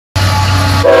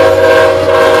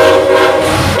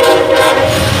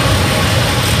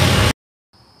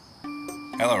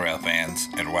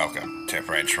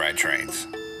French Ride Trains.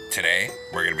 Today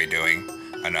we're going to be doing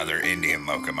another Indian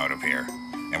locomotive here,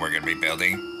 and we're going to be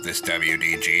building this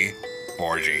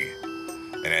WDG4G.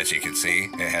 And as you can see,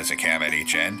 it has a cab at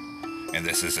each end, and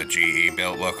this is a GE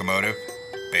built locomotive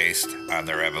based on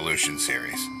their Evolution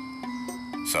series.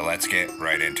 So let's get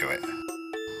right into it.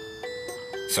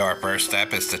 So our first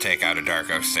step is to take out a dark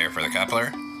oak stair for the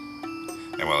coupler,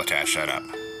 and we'll attach that up.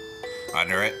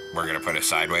 Under it, we're going to put a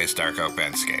sideways dark oak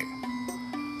bend skate.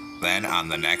 Then on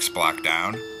the next block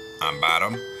down, on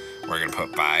bottom, we're going to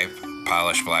put 5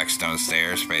 polished black stone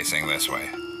stairs facing this way.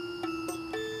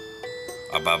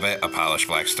 Above it, a polished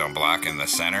black stone block in the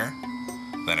center,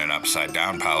 then an upside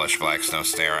down polished black stone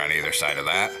stair on either side of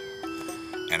that,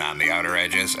 and on the outer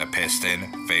edges, a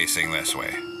piston facing this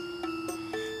way.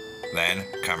 Then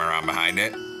come around behind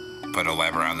it, put a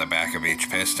lever on the back of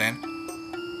each piston,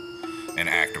 and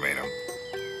activate them.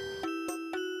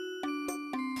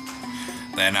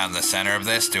 Then on the center of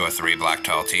this, do a 3-block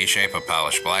tall T-shape of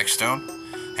polished blackstone.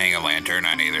 Hang a lantern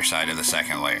on either side of the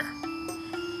second layer.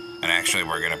 And actually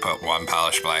we're going to put 1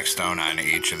 polished blackstone on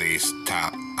each of these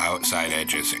top outside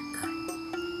edges here.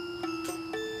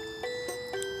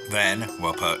 Then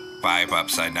we'll put 5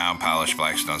 upside down polished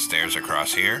blackstone stairs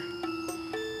across here.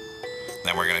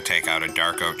 Then we're going to take out a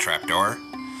dark oak trapdoor,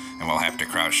 and we'll have to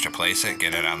crouch to place it,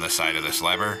 get it on the side of this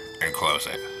lever, and close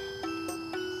it.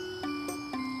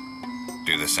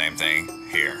 Do the same thing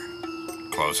here.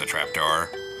 Close the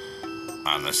trapdoor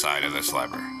on the side of this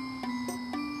lever.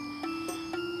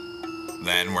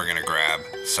 Then we're going to grab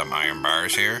some iron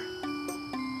bars here,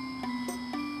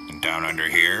 and down under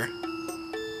here,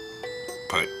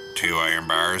 put 2 iron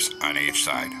bars on each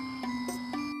side.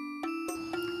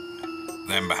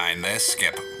 Then behind this,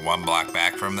 skip 1 block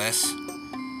back from this,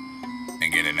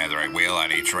 and get a netherite wheel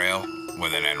on each rail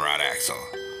with an end rod axle.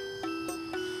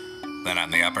 Then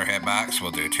on the upper hitbox, we'll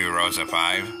do 2 rows of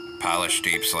 5 polished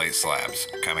deep slate slabs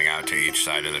coming out to each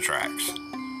side of the tracks.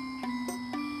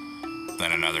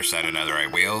 Then another set of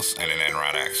netherite wheels and an end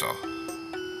rod axle.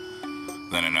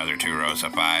 Then another 2 rows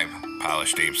of 5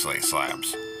 polished deep slate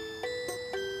slabs.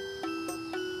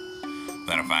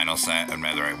 Then a final set of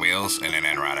netherite wheels and an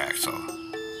end rod axle.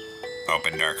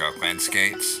 Open dark oak bend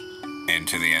skates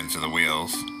into the ends of the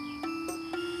wheels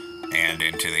and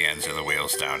into the ends of the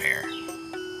wheels down here.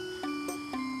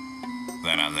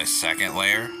 Then on this second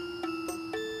layer,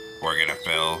 we're going to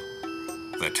fill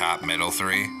the top middle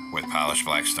 3 with polished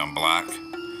blackstone block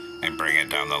and bring it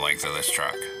down the length of this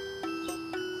truck.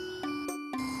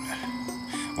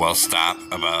 We'll stop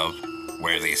above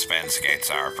where these bend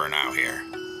skates are for now here.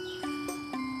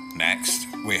 Next,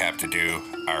 we have to do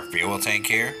our fuel tank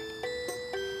here,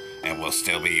 and we'll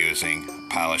still be using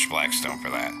polished blackstone for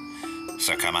that.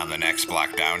 So come on the next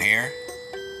block down here,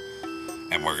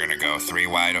 and we're going to go 3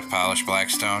 wide of polished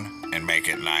blackstone and make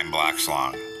it 9 blocks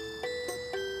long.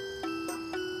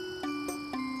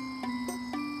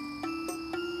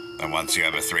 Then once you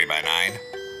have a 3x9,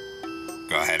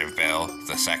 go ahead and fill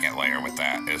the second layer with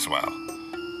that as well.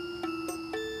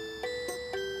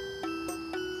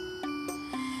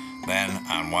 Then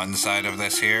on one side of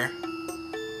this here,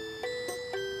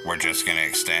 we're just going to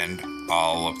extend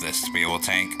all of this fuel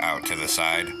tank out to the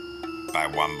side by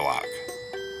 1 block.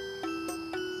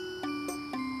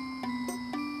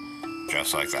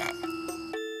 Just like that.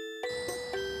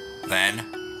 Then,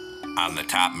 on the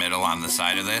top middle on the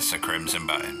side of this, a crimson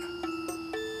button.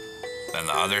 Then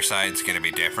the other side's going to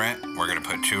be different. We're going to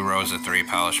put 2 rows of 3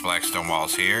 polished blackstone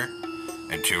walls here,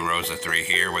 and 2 rows of 3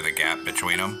 here with a gap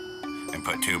between them, and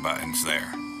put 2 buttons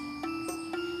there.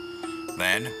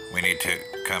 Then, we need to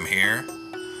come here,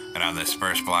 and on this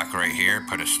first block right here,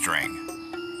 put a string.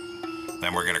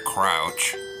 Then we're going to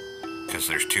crouch, because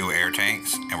there's 2 air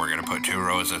tanks, and we're going to put 2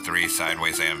 rows of 3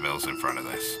 sideways anvils in front of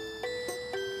this.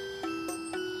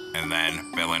 And then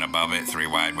fill in above it 3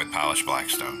 wide with polished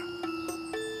blackstone.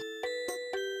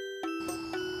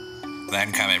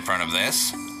 Then come in front of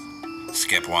this,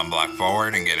 skip 1 block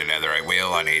forward and get a netherite wheel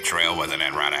on each rail with an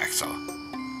end rod axle.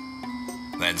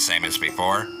 Then same as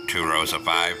before, 2 rows of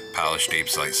 5 polished deep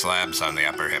slate slabs on the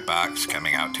upper hitbox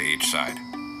coming out to each side.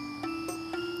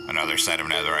 Another set of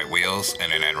netherite wheels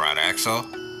and an end rod axle,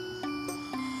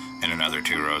 and another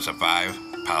 2 rows of 5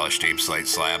 polished deep slate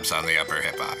slabs on the upper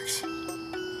hitbox.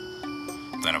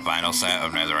 Then a final set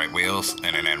of netherite wheels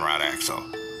and an end rod axle.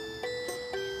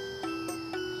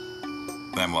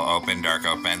 Then we'll open dark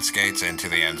oak bend skates into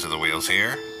the ends of the wheels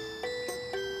here,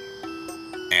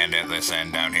 and at this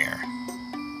end down here.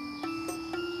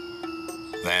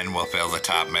 Then we'll fill the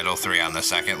top middle 3 on the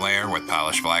second layer with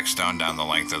polished blackstone down the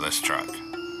length of this truck.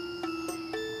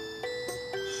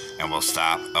 And we'll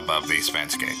stop above these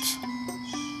fence gates.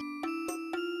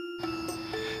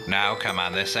 Now come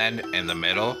on this end in the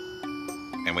middle,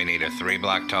 and we need a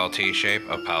 3-block tall T-shape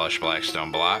of polished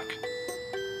blackstone block.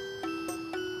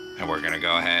 And we're going to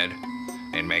go ahead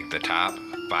and make the top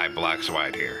 5 blocks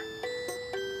wide here.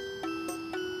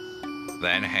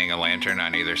 Then hang a lantern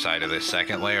on either side of this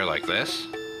second layer like this.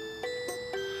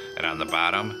 And on the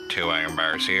bottom, 2 iron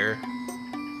bars here,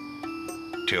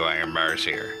 2 iron bars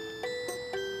here.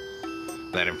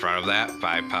 Then in front of that,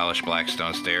 5 polished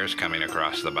blackstone stairs coming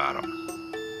across the bottom.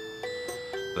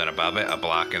 Then above it, a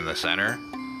block in the center,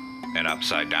 an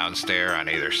upside down stair on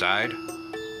either side,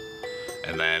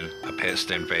 and then a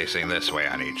piston facing this way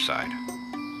on each side.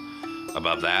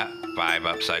 Above that, 5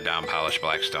 upside down polished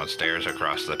blackstone stairs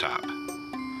across the top.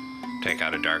 Take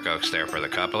out a dark oak stair for the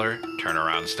coupler, turn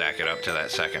around, stack it up to that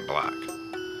second block.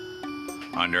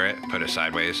 Under it, put a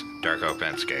sideways dark oak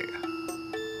fence gate.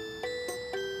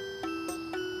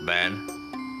 Then,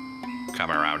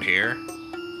 come around here,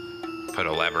 put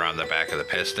a lever on the back of the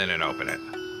piston and open it.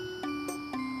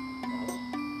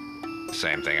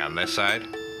 Same thing on this side.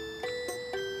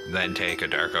 Then take a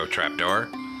dark oak trapdoor,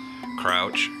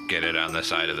 crouch, get it on the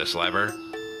side of this lever,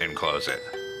 and close it.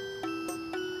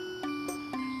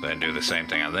 Then do the same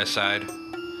thing on this side,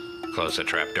 close the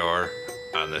trapdoor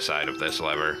on the side of this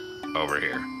lever over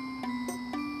here.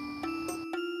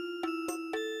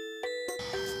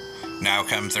 Now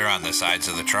come through on the sides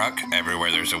of the truck.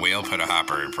 Everywhere there's a wheel, put a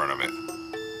hopper in front of it.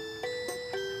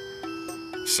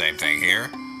 Same thing here.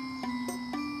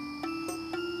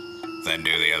 Then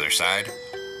do the other side.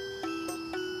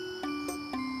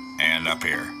 And up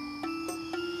here.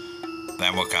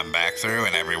 Then we'll come back through,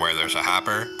 and everywhere there's a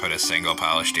hopper, put a single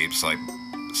polished deep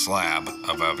slab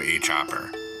above each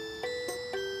hopper.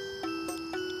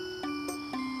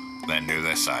 Then do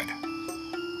this side.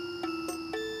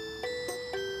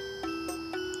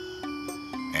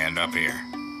 And up here.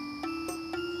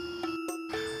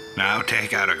 Now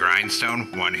take out a grindstone,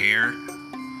 one here,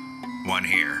 one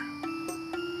here,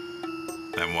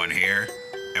 then one here,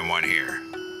 and one here.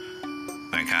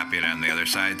 Then copy it on the other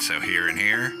side, so here and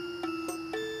here,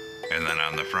 and then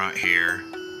on the front here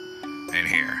and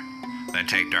here. Then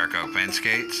take dark oak fence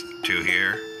gates, 2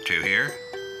 here, 2 here.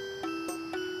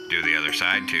 Do the other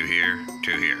side, 2 here,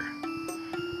 2 here.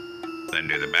 Then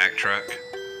do the back truck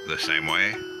the same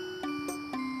way.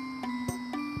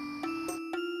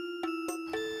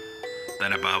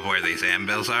 Then above where these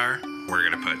anvils are, we're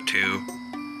going to put 2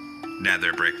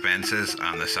 nether brick fences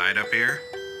on the side up here.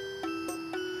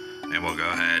 And we'll go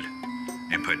ahead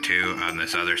and put 2 on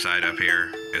this other side up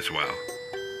here as well.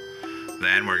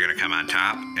 Then we're going to come on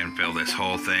top and fill this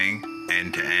whole thing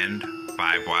end to end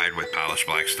 5 wide with polished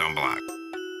blackstone block.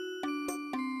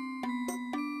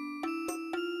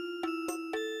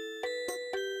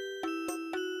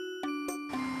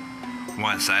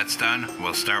 Once that's done,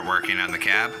 we'll start working on the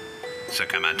cab. So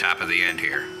come on top of the end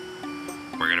here.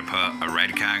 We're going to put a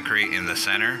red concrete in the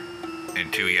center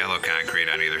and 2 yellow concrete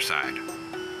on either side.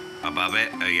 Above it,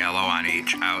 a yellow on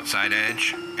each outside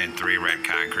edge and 3 red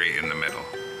concrete in the middle.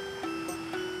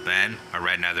 Then a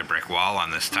red nether brick wall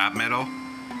on this top middle,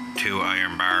 2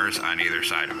 iron bars on either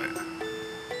side of it.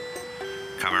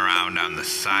 Come around on the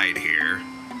side here,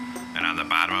 and on the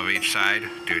bottom of each side,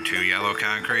 do 2 yellow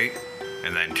concrete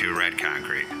and then 2 red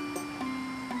concrete.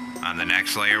 On the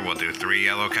next layer, we'll do 3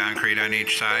 yellow concrete on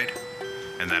each side,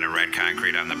 and then a red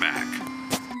concrete on the back.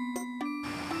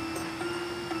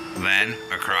 Then,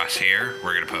 across here,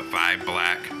 we're going to put 5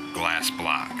 black glass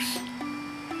blocks.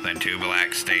 Then 2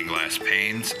 black stained glass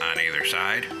panes on either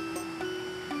side,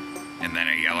 and then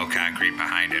a yellow concrete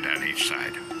behind it on each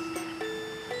side.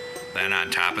 Then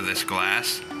on top of this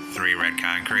glass, 3 red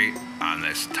concrete on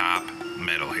this top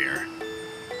middle here.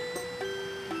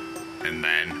 And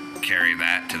then carry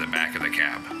that to the back of the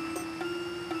cab.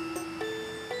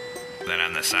 Then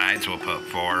on the sides, we'll put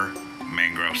 4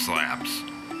 mangrove slabs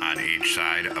on each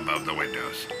side above the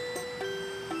windows.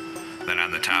 Then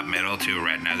on the top middle, 2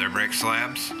 red nether brick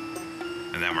slabs.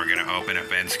 And then we're going to open a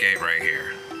fence gate right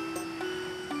here.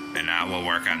 And now we'll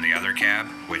work on the other cab,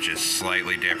 which is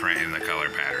slightly different in the color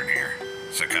pattern here.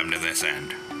 So come to this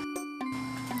end.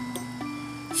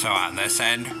 So on this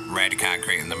end, red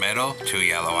concrete in the middle, 2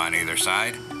 yellow on either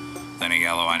side, then a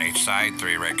yellow on each side,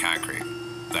 3 red concrete,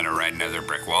 then a red nether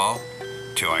brick wall,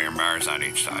 2 iron bars on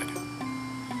each side.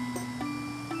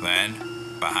 Then,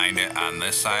 behind it on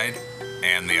this side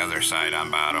and the other side on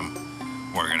bottom,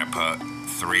 we're going to put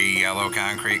 3 yellow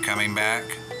concrete coming back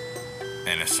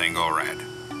and a single red.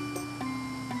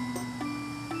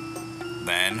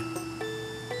 Then,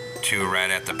 2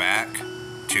 red at the back,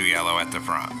 2 yellow at the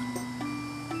front.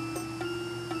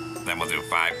 Then we'll do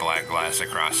 5 black glass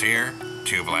across here,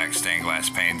 2 black stained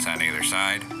glass panes on either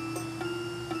side,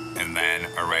 and then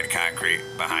a red concrete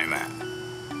behind that.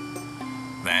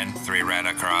 Then 3 red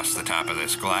across the top of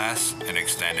this glass and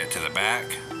extend it to the back.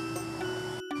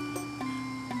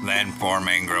 Then 4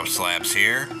 mangrove slabs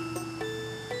here,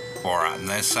 4 on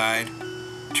this side,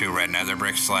 2 red nether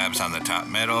brick slabs on the top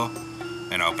middle,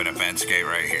 and open a fence gate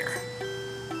right here.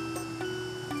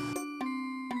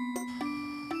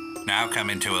 Now come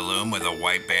into a loom with a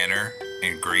white banner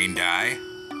and green dye,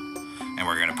 and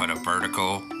we're going to put a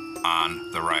vertical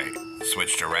on the right.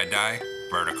 Switch to red dye,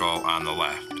 vertical on the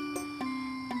left.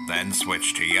 Then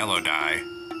switch to yellow dye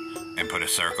and put a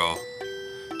circle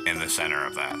in the center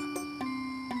of that.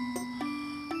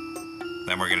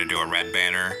 Then we're going to do a red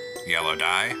banner, yellow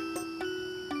dye,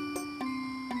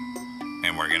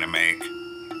 and we're going to make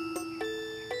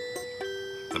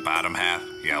the bottom half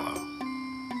yellow.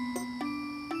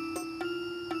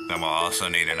 Then we'll also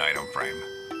need an item frame.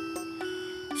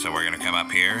 So we're going to come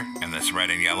up here, and this red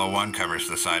and yellow one covers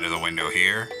the side of the window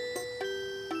here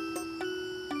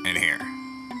and here.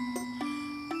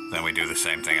 Then we do the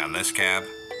same thing on this cab,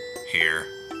 here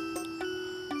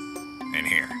and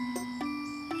here.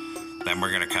 Then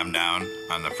we're going to come down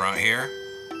on the front here,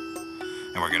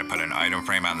 and we're going to put an item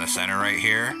frame on the center right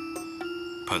here,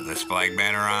 put this flag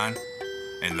banner on,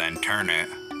 and then turn it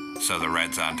so the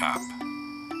red's on top.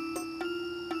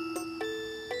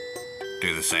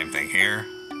 Do the same thing here.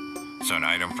 So an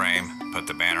item frame, put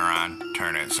the banner on,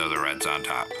 turn it so the red's on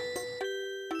top.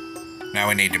 Now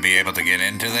we need to be able to get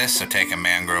into this, so take a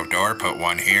mangrove door, put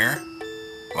one here,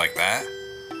 like that,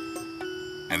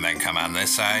 and then come on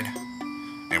this side,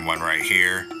 and one right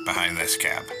here behind this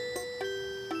cab.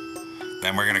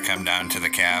 Then we're going to come down to the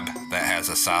cab that has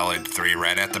a solid 3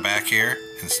 red at the back here,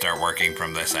 and start working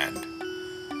from this end.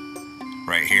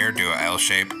 Right here, do a L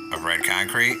shape of red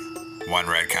concrete, 1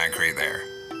 red concrete there.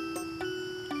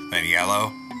 Then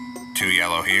yellow, 2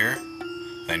 yellow here,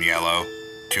 then yellow,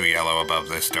 2 yellow above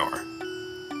this door.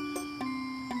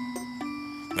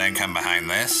 Then come behind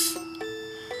this.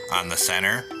 On the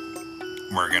center,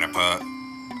 we're going to put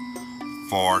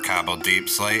 4 cobbled deep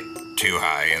slate, 2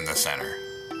 high in the center.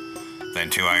 Then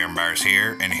 2 iron bars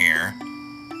here and here,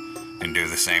 and do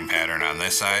the same pattern on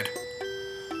this side.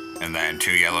 And then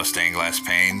 2 yellow stained glass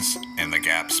panes in the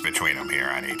gaps between them here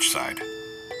on each side.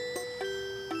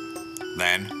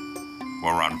 Then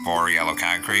we'll run 4 yellow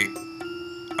concrete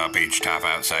up each top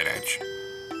outside edge.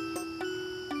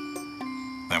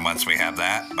 Then once we have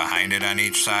that behind it on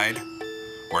each side,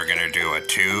 we're going to do a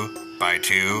 2 by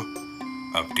 2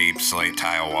 of deep slate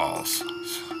tile walls.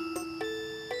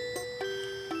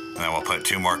 And then we'll put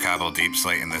 2 more cobbled deep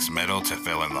slate in this middle to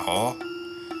fill in the hole,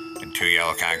 and 2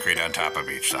 yellow concrete on top of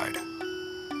each side.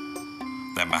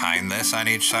 Then behind this on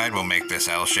each side, we'll make this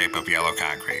L shape of yellow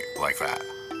concrete, like that.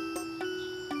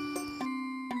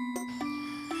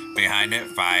 Behind it,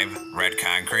 5 red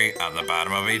concrete on the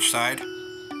bottom of each side.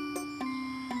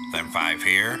 Then 5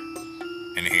 here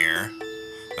and here.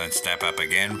 Then step up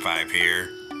again, 5 here,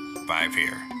 5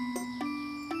 here.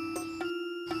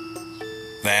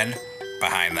 Then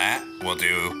behind that, we'll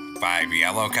do 5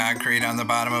 yellow concrete on the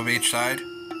bottom of each side.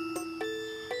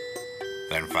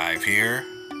 Then 5 here,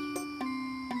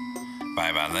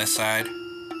 5 on this side,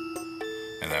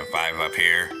 and then 5 up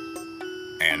here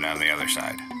and on the other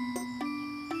side.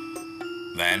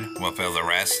 Then we'll fill the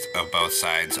rest of both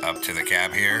sides up to the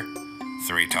cab here,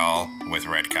 3 tall with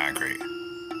red concrete.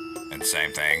 And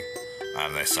same thing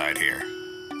on this side here.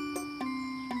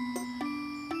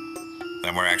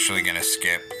 Then we're actually going to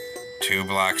skip 2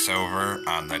 blocks over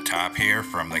on the top here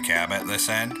from the cab at this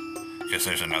end, because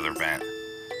there's another vent.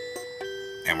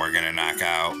 And we're going to knock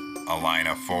out a line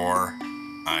of 4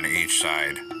 on each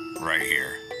side right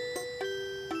here.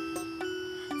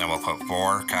 Then we'll put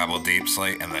 4 cobbled deep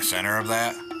slate in the center of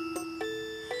that.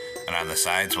 And on the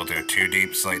sides we'll do 2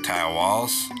 deep slate tile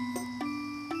walls.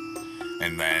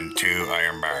 And then 2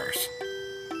 iron bars.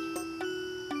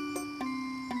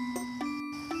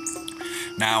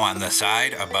 Now on the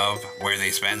side above where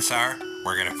these vents are,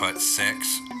 we're going to put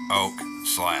 6 oak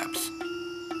slabs.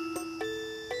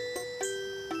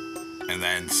 And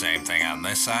then same thing on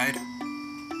this side.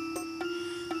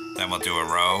 Then we'll do a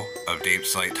row of deep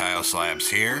slate tile slabs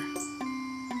here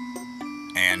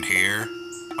and here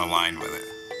aligned with it.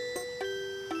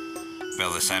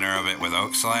 Fill the center of it with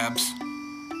oak slabs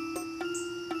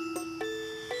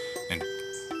and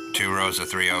 2 rows of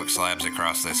 3 oak slabs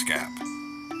across this gap.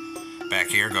 Back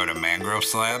here, go to mangrove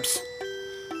slabs,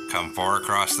 come 4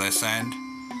 across this end,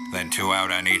 then 2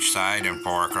 out on each side and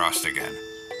 4 across again.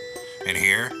 And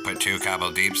here, put 2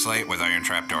 cobbled deep slate with iron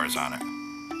trapdoors on it.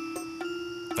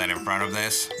 Then in front of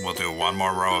this, we'll do 1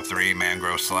 more row of 3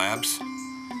 mangrove slabs.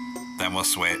 Then we'll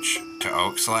switch to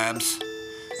oak slabs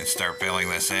and start filling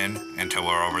this in until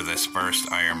we're over this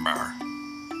first iron bar.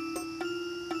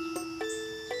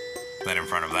 Then in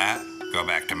front of that, go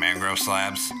back to mangrove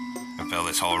slabs and fill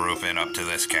this whole roof in up to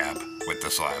this cab with the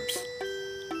slabs.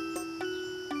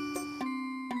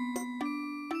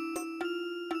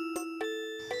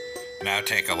 Now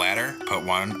take a ladder, put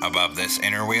one above this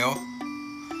inner wheel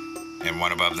and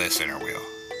one above this inner wheel.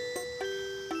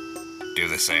 Do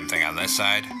the same thing on this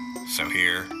side, so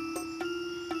here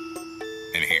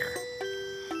and here.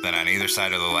 Then on either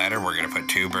side of the ladder, we're going to put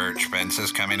two birch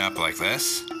fences coming up like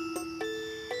this.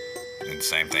 And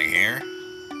same thing here.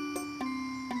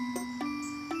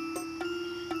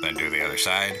 Then do the other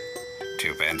side,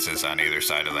 two fences on either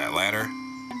side of that ladder.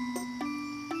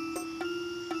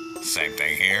 Same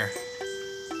thing here.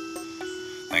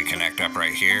 Then connect up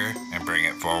right here and bring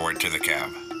it forward to the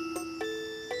cab.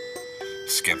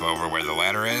 Skip over where the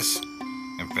ladder is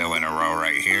and fill in a row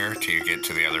right here till you get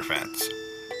to the other fence.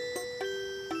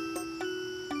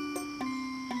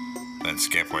 Then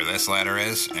skip where this ladder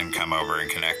is and come over and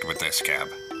connect with this cab.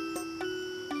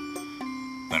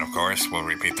 Then of course we'll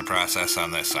repeat the process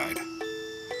on this side.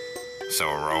 So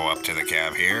a row up to the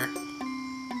cab here,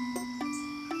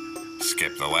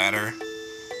 skip the ladder,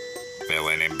 fill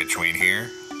in between here,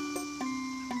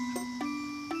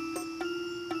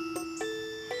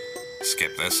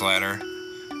 skip this ladder,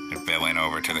 and fill in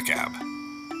over to the cab.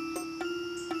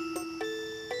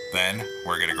 Then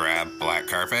we're going to grab black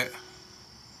carpet,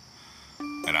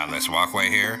 and on this walkway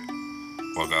here,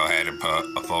 we'll go ahead and put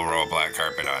a full row of black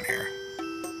carpet on here.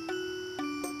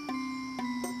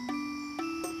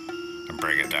 And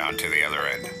bring it down to the other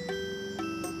end.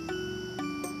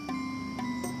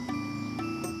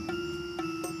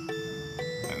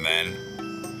 And then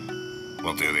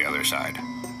we'll do the other side.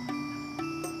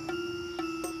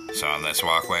 So on this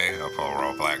walkway, a full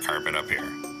row of black carpet up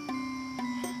here.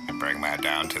 And bring that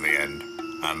down to the end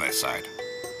on this side.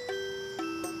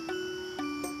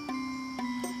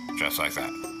 Just like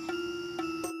that.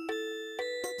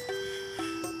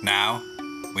 Now,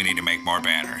 we need to make more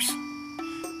banners.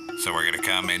 So we're going to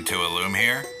come into a loom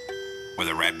here with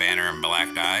a red banner and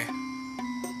black dye.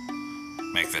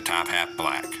 Make the top half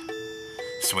black.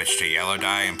 Switch to yellow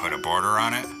dye and put a border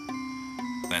on it.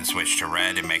 Then switch to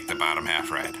red and make the bottom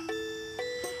half red.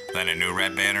 Then a new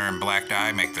red banner and black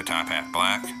dye, make the top half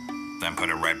black. Then put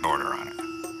a red border on it.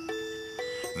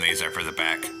 And these are for the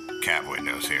back cab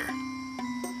windows here.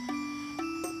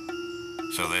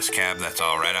 So this cab that's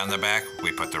all red on the back,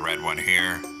 we put the red one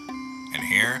here and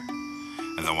here.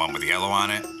 And the one with yellow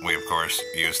on it, we of course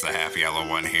use the half yellow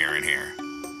one here and here.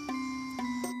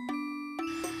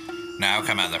 Now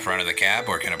come on the front of the cab,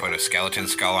 we're going to put a skeleton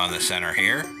skull on the center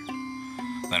here.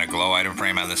 Then a glow item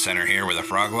frame on the center here with a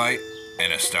frog light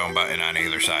and a stone button on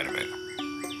either side of it.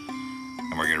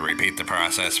 And we're going to repeat the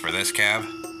process for this cab.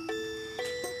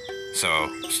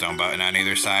 So stone button on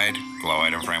either side, glow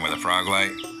item frame with a frog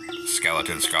light,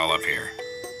 skeleton skull up here.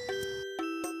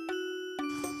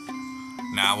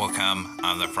 Now we'll come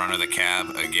on the front of the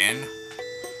cab again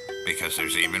because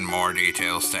there's even more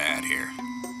details to add here.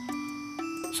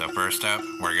 So first up,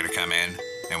 we're going to come in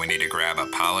and we need to grab a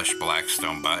polished black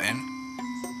stone button.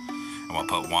 And we'll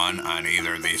put one on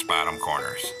either of these bottom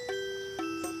corners.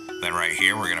 Then right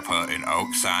here we're going to put an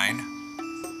oak sign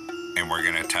and we're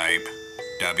going to type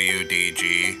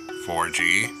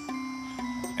WDG4G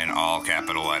in all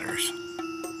capital letters.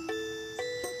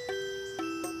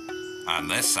 On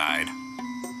this side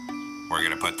we're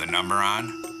going to put the number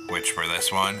on, which for this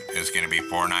one is going to be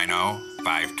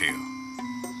 49052.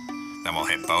 Then we'll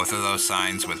hit both of those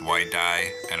signs with white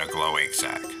dye and a glow ink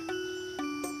sac.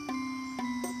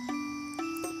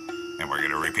 And we're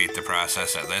going to repeat the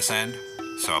process at this end.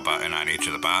 So a button on each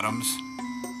of the bottoms.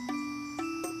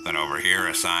 Then over here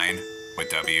a sign with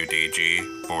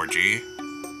WDG4G.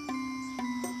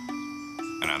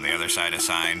 And on the other side a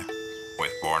sign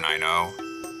with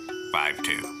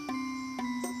 49052.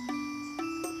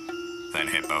 Then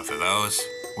hit both of those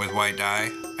with white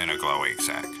dye and a glow ink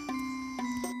sac.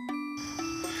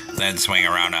 Then swing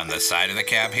around on the side of the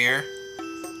cab here,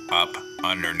 up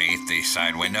underneath these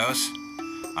side windows.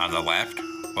 On the left,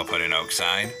 we'll put an oak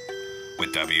sign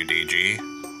with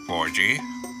WDG4G.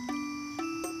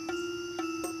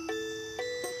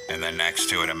 And then next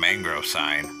to it, a mangrove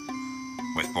sign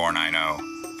with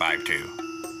 49052.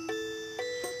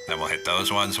 Then we'll hit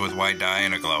those ones with white dye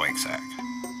and a glow ink sac.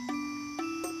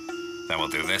 Then we'll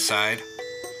do this side.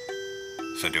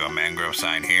 So do a mangrove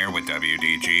sign here with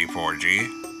WDG4G.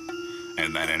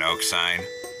 And then an oak sign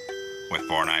with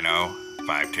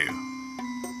 49052.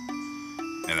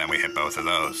 And then we hit both of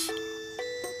those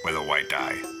with a white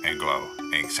dye and glow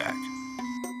ink sac.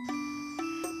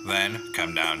 Then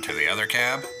come down to the other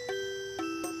cab,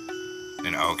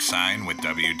 an oak sign with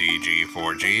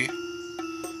WDG4G,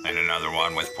 and another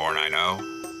one with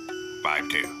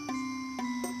 49052.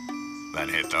 Then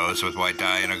hit those with white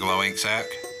dye and a glow ink sac.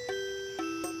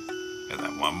 And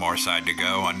then one more side to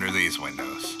go under these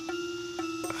windows.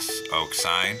 This oak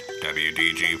sign,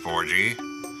 WDG4G,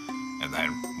 and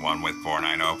then one with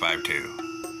 49052.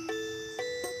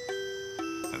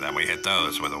 And then we hit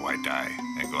those with a white dye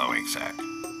and glow ink sac.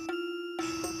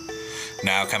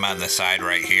 Now come on the side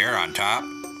right here on top,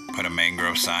 put a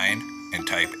mangrove sign and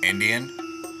type Indian,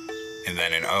 and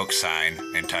then an oak sign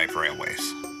and type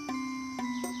railways.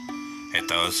 Hit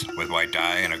those with white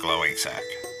dye and a glow ink sac.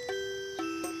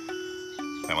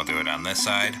 Then we'll do it on this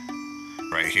side.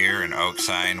 Right here, an oak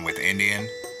sign with Indian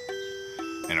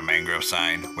and a mangrove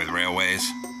sign with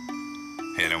railways.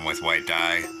 Hit them with white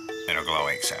dye and a glow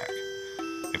ink sac.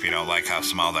 If you don't like how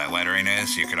small that lettering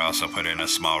is, you could also put in a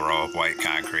small row of white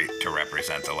concrete to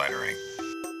represent the lettering.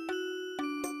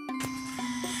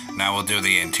 Now we'll do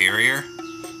the interior.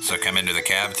 So come into the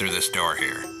cab through this door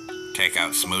here. Take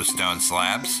out smooth stone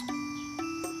slabs.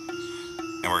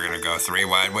 And we're going to go 3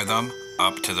 wide with them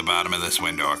up to the bottom of this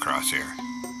window across here.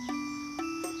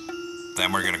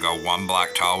 Then we're going to go 1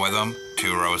 block tall with them,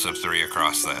 2 rows of 3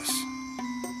 across this.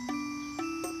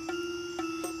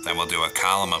 Then we'll do a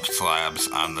column of slabs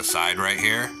on the side right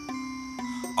here,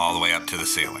 all the way up to the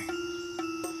ceiling.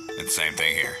 And same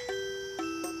thing here.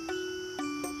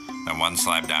 Then 1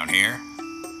 slab down here,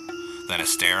 then a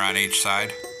stair on each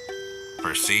side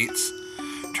for seats.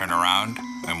 Turn around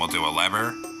and we'll do a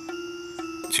lever,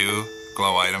 2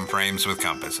 glow item frames with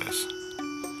compasses.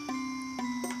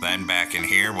 Then back in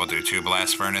here we'll do 2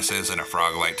 blast furnaces and a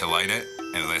frog light to light it,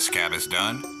 and this cab is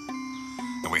done.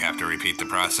 And we have to repeat the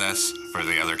process for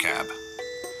the other cab.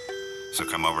 So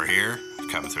come over here,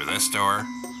 come through this door,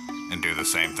 and do the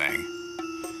same thing.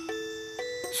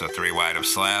 So 3 wide of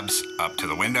slabs up to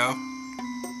the window,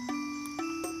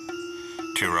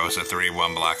 2 rows of 3,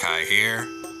 1 block high here,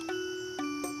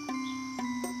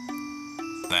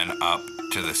 then up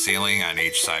to the ceiling on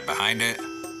each side behind it,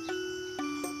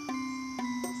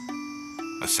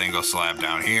 a single slab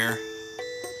down here,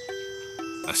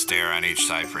 a stair on each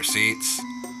side for seats,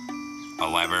 a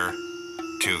lever,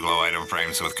 2 glow item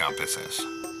frames with compasses.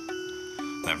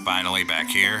 Then finally back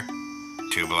here,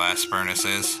 2 blast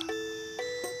furnaces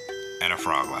and a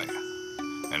frog light.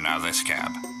 And now this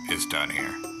cab is done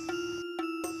here.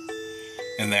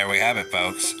 And there we have it,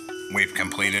 folks. We've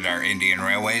completed our Indian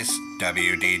Railways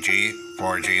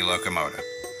WDG4G locomotive.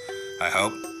 I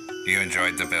hope you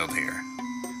enjoyed the build here.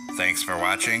 Thanks for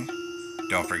watching.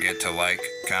 Don't forget to like,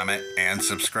 comment, and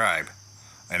subscribe.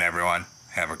 And everyone,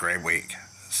 have a great week.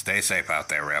 Stay safe out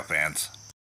there, rail fans.